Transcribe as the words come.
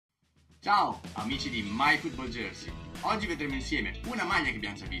Ciao amici di My Football Jersey, oggi vedremo insieme una maglia che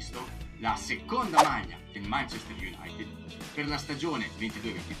abbiamo già visto, la seconda maglia del Manchester United per la stagione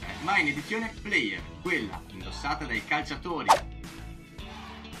 22-23, ma in edizione player, quella indossata dai calciatori.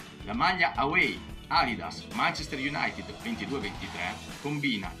 La maglia away Adidas Manchester United 22-23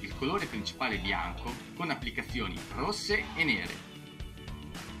 combina il colore principale bianco con applicazioni rosse e nere.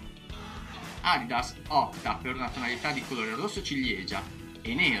 Adidas opta per una tonalità di colore rosso ciliegia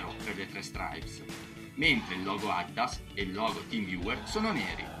e nero per le tre stripes, mentre il logo Adidas e il logo TeamViewer sono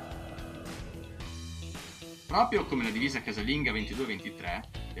neri. Proprio come la divisa casalinga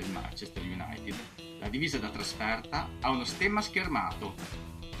 22-23 del Manchester United, la divisa da trasferta ha uno stemma schermato.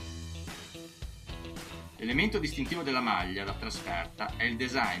 L'elemento distintivo della maglia da trasferta è il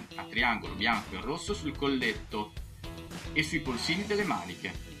design a triangolo bianco e rosso sul colletto e sui polsini delle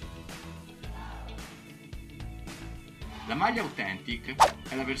maniche. La maglia Authentic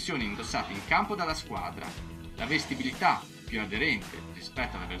è la versione indossata in campo dalla squadra. La vestibilità più aderente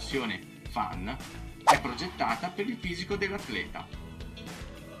rispetto alla versione Fan è progettata per il fisico dell'atleta.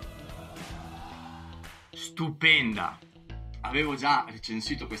 Stupenda! Avevo già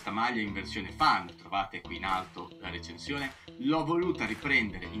recensito questa maglia in versione Fan, trovate qui in alto la recensione. L'ho voluta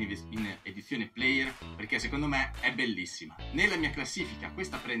riprendere in edizione player perché secondo me è bellissima. Nella mia classifica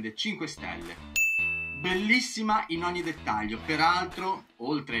questa prende 5 stelle. Bellissima in ogni dettaglio, peraltro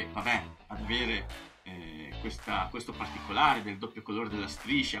oltre ad avere questo particolare del doppio colore della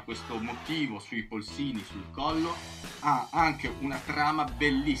striscia, questo motivo sui polsini, sul collo, ha anche una trama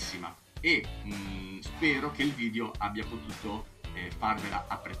bellissima e spero che il video abbia potuto farvela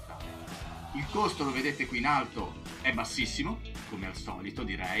apprezzare. Il costo, lo vedete qui in alto, è bassissimo, come al solito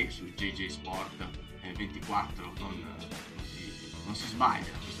direi, su JJSport24 non si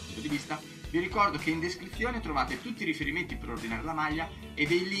sbaglia da questo punto di vista. Vi ricordo che in descrizione trovate tutti i riferimenti per ordinare la maglia e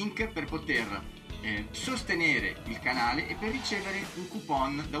dei link per poter sostenere il canale e per ricevere un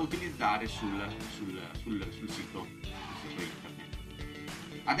coupon da utilizzare sul sito internet.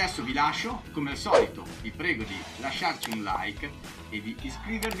 Adesso vi lascio, come al solito vi prego di lasciarci un like e di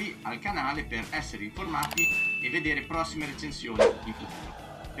iscrivervi al canale per essere informati e vedere prossime recensioni in futuro.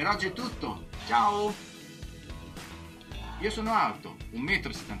 Per oggi è tutto, ciao! Io sono alto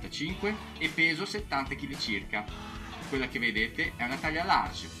 1,75 m e peso 70 kg circa. Quella che vedete è una taglia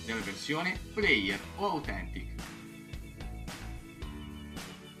large della versione Player o Authentic.